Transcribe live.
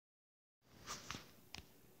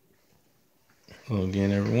Hello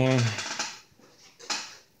again, everyone.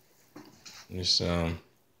 Just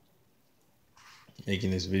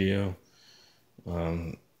making this video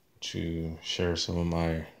to share some of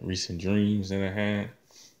my recent dreams that I had,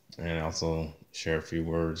 and also share a few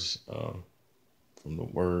words from the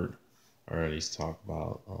Word, or at least talk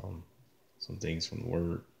about some things from the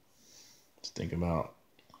Word to think about.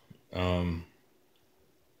 I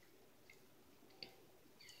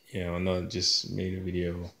know I just made a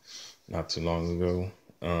video not too long ago.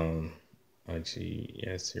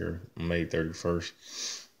 It's here May 31st.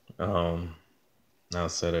 I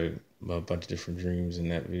said a bunch of different dreams in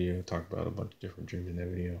that video. Talked about a bunch of different dreams in that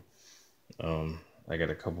video. I got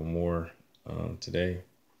a couple more today.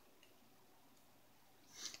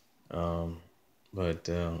 But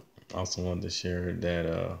I also wanted to share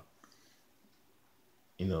that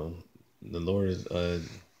the Lord is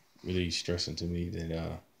really stressing to me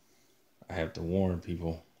that I have to warn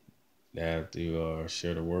people, that I have to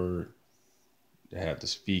share the word, that I have to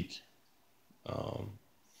speak, that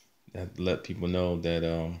I have to let people know that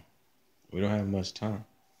we don't have much time.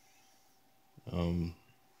 We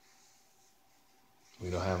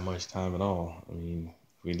don't have much time at all. I mean,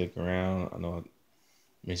 if we look around, I know I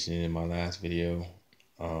mentioned it in my last video,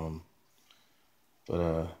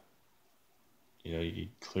 but you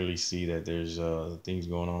clearly see that there's things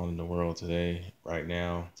going on in the world today, right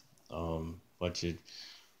now. Bunch of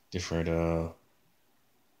different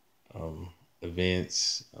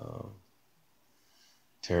events,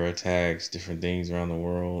 terror attacks, different things around the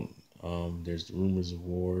world. There's rumors of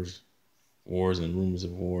wars and rumors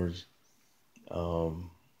of wars.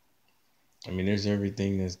 There's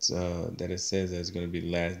everything that it says that it's going to be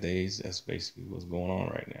the last days. That's basically what's going on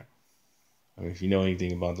right now. If you know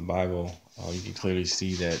anything about the Bible, you can clearly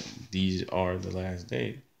see that these are the last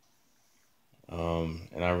days.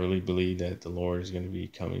 And I really believe that the Lord is going to be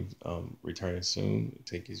coming, returning soon,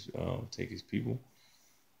 take his people.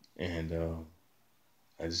 And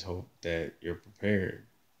I just hope that you're prepared,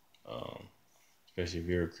 especially if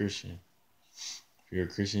you're a Christian. If you're a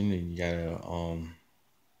Christian, then you gotta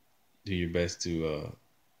do your best to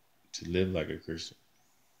live like a Christian,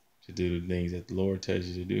 to do the things that the Lord tells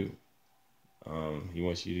you to do. He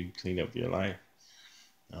wants you to clean up your life.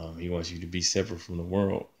 He wants you to be separate from the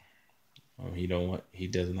world. He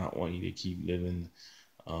does not want you to keep living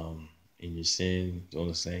in your sin, doing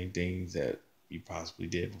the same things that you possibly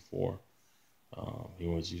did before. He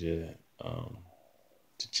wants you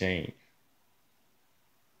to change.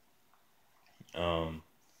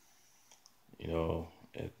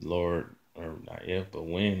 If the Lord, or not if, but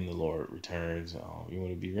when the Lord returns, you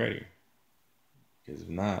want to be ready. Because if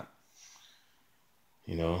not,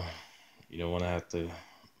 you don't want to have to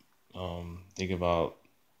think about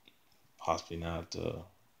possibly not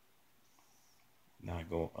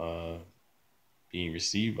being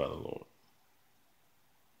received by the Lord,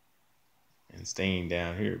 and staying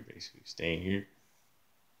down here, basically staying here.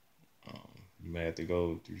 You might have to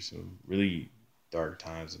go through some really dark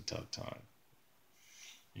times and tough times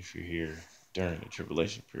if you're here during the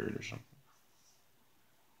tribulation period or something.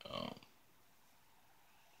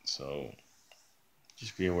 So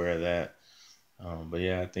just be aware of that. But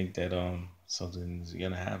yeah, I think that something's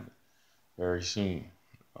gonna happen very soon.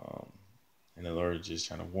 And the Lord is just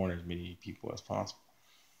trying to warn as many people as possible.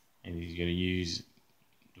 And he's gonna use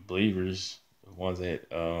the believers, the ones that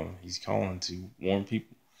he's calling to warn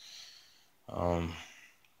people.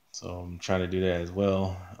 So I'm trying to do that as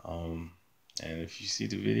well. And if you see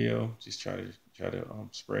the video, just try to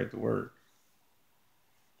spread the word.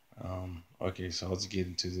 Okay, so let's get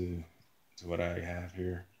into what I have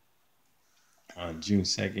here. On June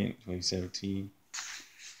 2nd, 2017,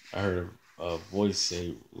 I heard a voice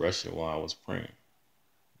say Russia while I was praying.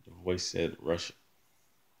 The voice said Russia.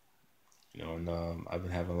 And I've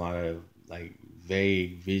been having a lot of like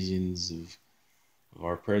vague visions of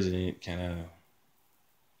our president, kind of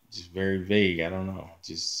just very vague. I don't know,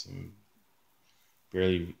 just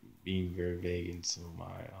barely being very vague in some of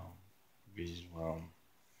my visions while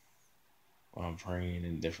I'm praying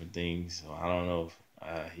and different things. So I don't know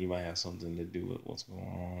if he might have something to do with what's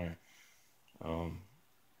going on, or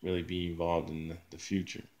really be involved in the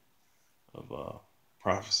future of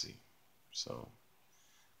prophecy. So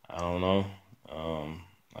I don't know.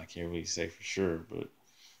 I can't really say for sure, but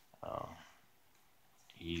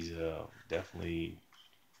he's definitely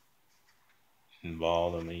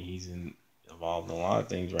involved. He's involved in a lot of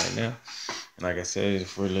things right now. And like I said,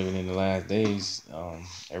 if we're living in the last days,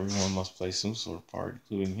 everyone must play some sort of part,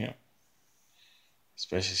 including him,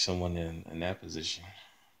 especially someone in that position.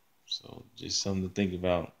 So just something to think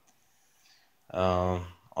about.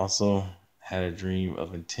 Also had a dream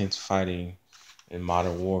of intense fighting in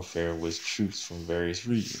modern warfare with troops from various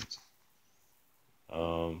regions.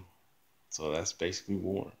 So that's basically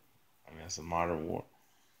war. I mean, that's a modern war.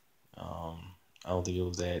 I don't think it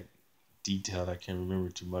was that detailed. I can't remember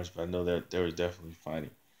too much, but I know that there was definitely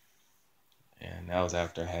fighting. And that was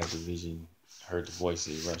after I had the vision, heard the voice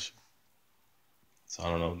of Russia. So I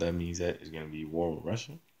don't know if that means that it's going to be war with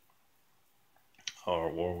Russia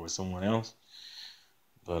or war with someone else.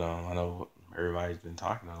 But I know everybody's been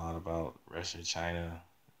talking a lot about Russia, China.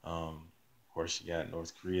 Of course, you got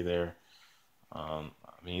North Korea there. I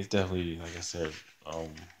mean, it's definitely, like I said,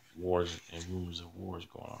 wars and rumors of wars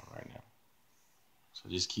going on right now. So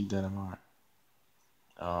just keep that in mind.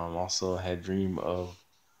 Also, I had a dream of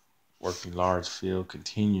working large field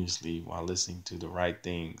continuously while listening to the right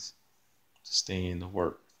things to stay in the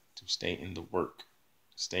work, to stay in the work, to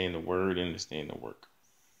stay in the word and to stay in the work.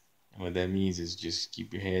 And what that means is just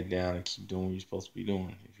keep your head down and keep doing what you're supposed to be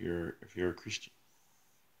doing if you're a Christian.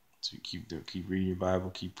 So keep reading your Bible,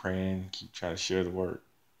 keep praying, keep trying to share the word,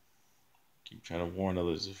 keep trying to warn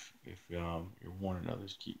others. If you're warning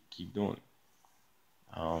others, keep doing it.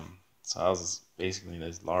 So I was basically in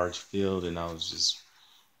this large field, and I was just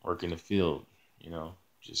working the field,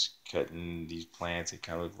 just cutting these plants. It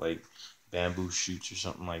kind of looked like bamboo shoots or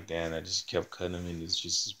something like that. And I just kept cutting them in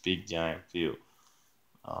this big giant field.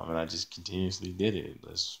 And I just continuously did it.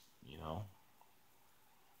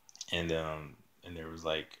 And there was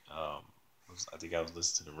like, I think I was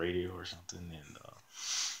listening to the radio or something, and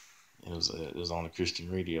it was on a Christian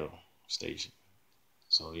radio station.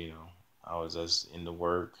 So I was just in the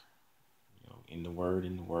work, in the word,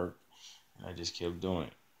 in the work, and I just kept doing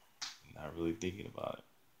it, not really thinking about it,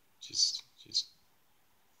 just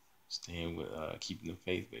staying with keeping the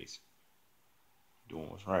faith, basically doing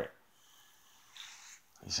what's right.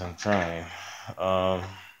 At least I'm trying.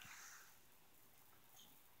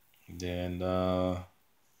 Then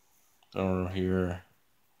don't here.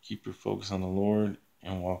 Keep your focus on the Lord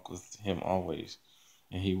and walk with Him always,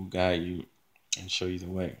 and He will guide you and show you the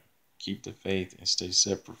way. Keep the faith and stay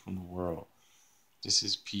separate from the world. This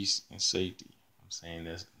is peace and safety. I'm saying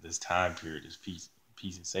this time period is peace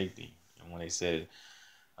and safety. And when they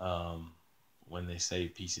say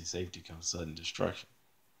peace and safety comes sudden destruction.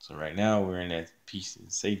 So right now we're in that peace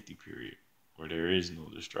and safety period where there is no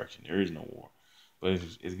destruction, there is no war, but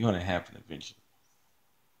it's going to happen eventually.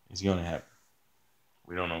 It's going to happen.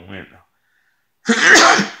 We don't know when though.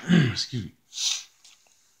 Excuse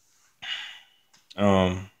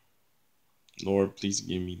me. Lord, please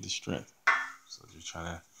give me the strength. So just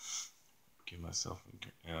trying to give myself,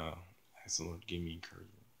 ask the Lord to give me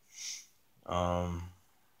encouragement.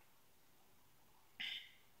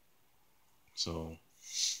 So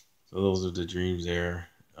those are the dreams there.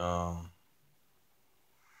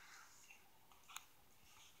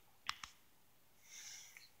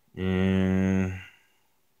 And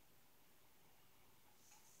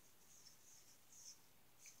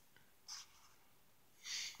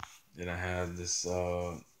then I have this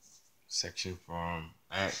section from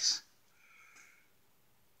Acts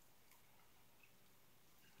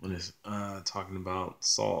when it's talking about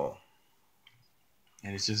Saul,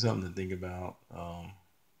 and it's just something to think about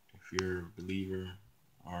if you're a believer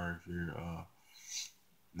or if you're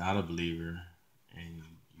not a believer and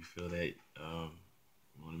you feel that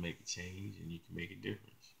you want to make a change and you can make a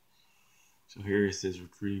difference. So here it says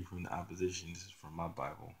recruiting from the opposition. This is from my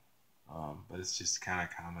Bible, but it's just kind of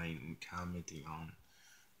commenting on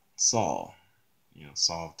Saul.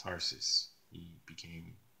 Saul of Tarsus. He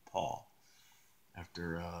became Paul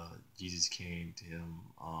after Jesus came to him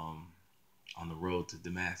on the road to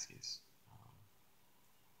Damascus.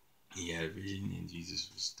 He had a vision, and Jesus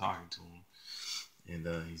was talking to him,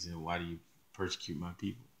 and he said, "Why do you persecute my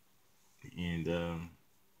people?" And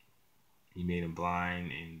he made him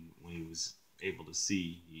blind, and when he was able to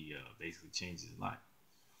see, he basically changed his life,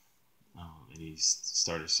 and he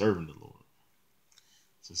started serving the Lord.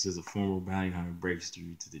 So it says a former bounty hunter breaks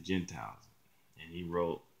through to the Gentiles, and he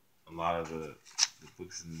wrote a lot of the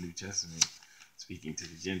books in the New Testament speaking to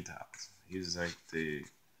the Gentiles. He was like the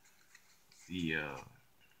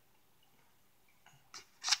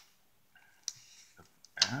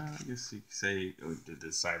I guess you could say the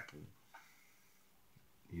disciple.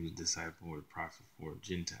 He was a disciple or prophet for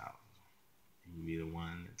Gentiles. He would be the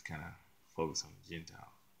one that's kind of focused on the Gentiles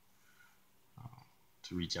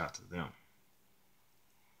to reach out to them.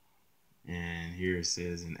 And here it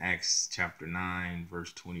says in Acts chapter 9,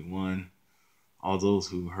 verse 21, all those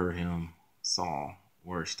who heard him, Saul,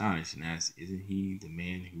 were astonished and asked, "Isn't he the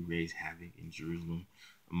man who raised havoc in Jerusalem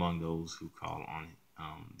among those who call on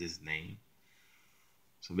this name?"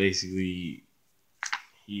 So basically,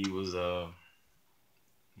 he was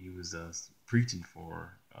he was preaching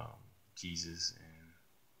for Jesus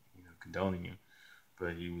and condoning him,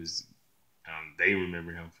 but he was they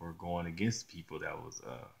remember him for going against people that was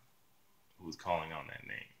who was calling on that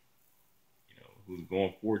name, who was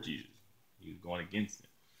going for Jesus. He was going against him.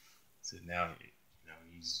 So now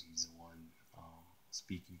he's the one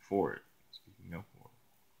speaking for it, speaking up for it.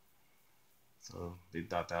 So they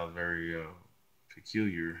thought that was very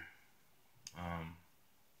peculiar. Um,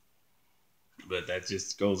 but that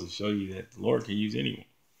just goes to show you that the Lord can use anyone.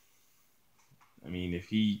 I mean, if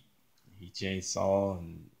he changed Saul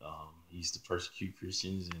and he used to persecute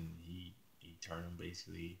Christians, and he turned him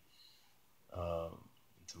basically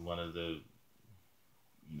into one of the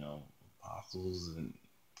apostles, and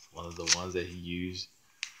one of the ones that he used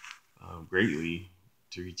greatly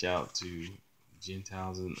to reach out to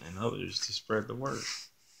Gentiles and others to spread the word.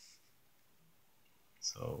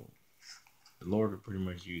 So the Lord could pretty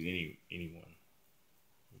much use anyone,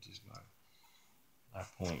 which is my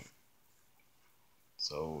point.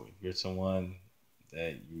 So if you're someone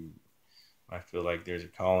that you might feel like there's a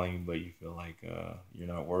calling, but you feel like you're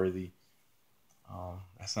not worthy,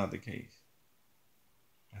 that's not the case.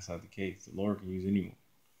 That's not the case. The Lord can use anyone.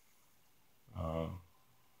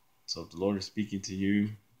 So if the Lord is speaking to you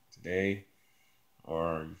today,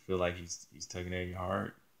 or you feel like he's tugging at your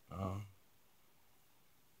heart,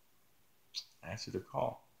 answer the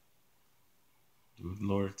call. Do what the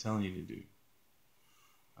Lord is telling you to do.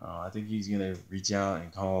 I think he's going to reach out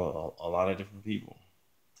and call a lot of different people.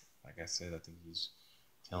 Like I said, I think he's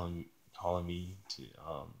calling me to,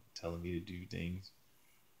 telling me to do things.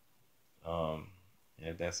 And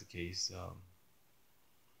if that's the case,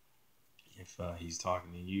 if he's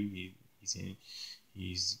talking to you,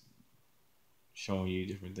 he's showing you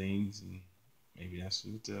different things, and maybe that's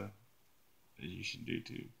what that you should do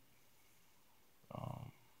too.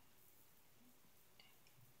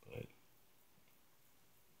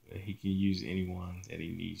 But he can use anyone that he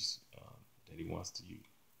needs, that he wants to use.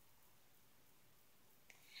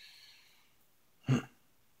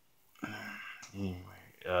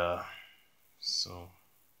 Anyway, so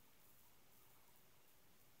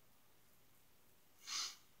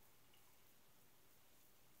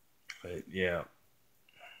but yeah,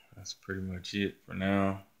 that's pretty much it for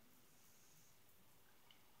now.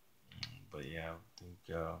 But yeah, I think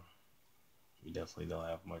we definitely don't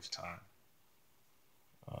have much time.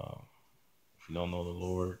 If you don't know the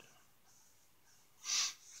Lord,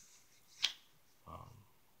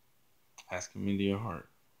 ask him into your heart.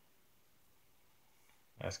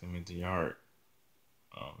 Ask him into your heart.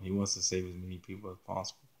 He wants to save as many people as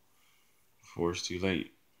possible before it's too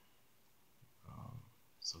late.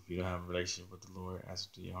 So if you don't have a relationship with the Lord, ask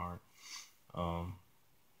him to your heart.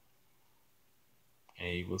 And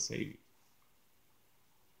he will save you.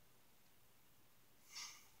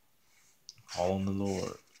 Call on the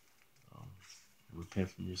Lord. Repent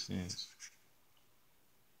from your sins.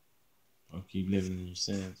 Don't keep living in your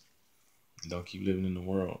sins. Don't keep living in the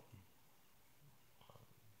world.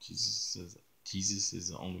 Jesus is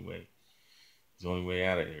the only way. He's the only way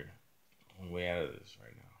out of here. The only way out of this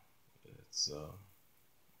right now.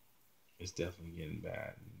 It's definitely getting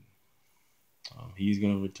bad. He's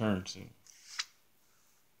gonna return soon.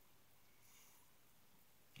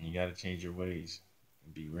 And you gotta change your ways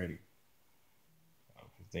and be ready.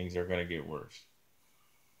 Things are gonna get worse.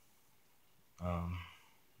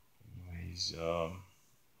 Anyways,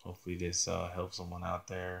 hopefully this helps someone out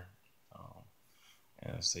there.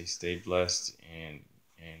 And stay blessed, and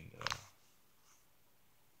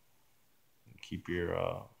keep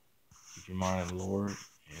your mind on the Lord,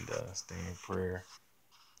 and stay in prayer,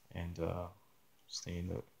 and stay in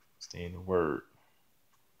the Word.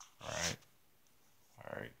 All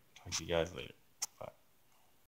right. Talk to you guys later.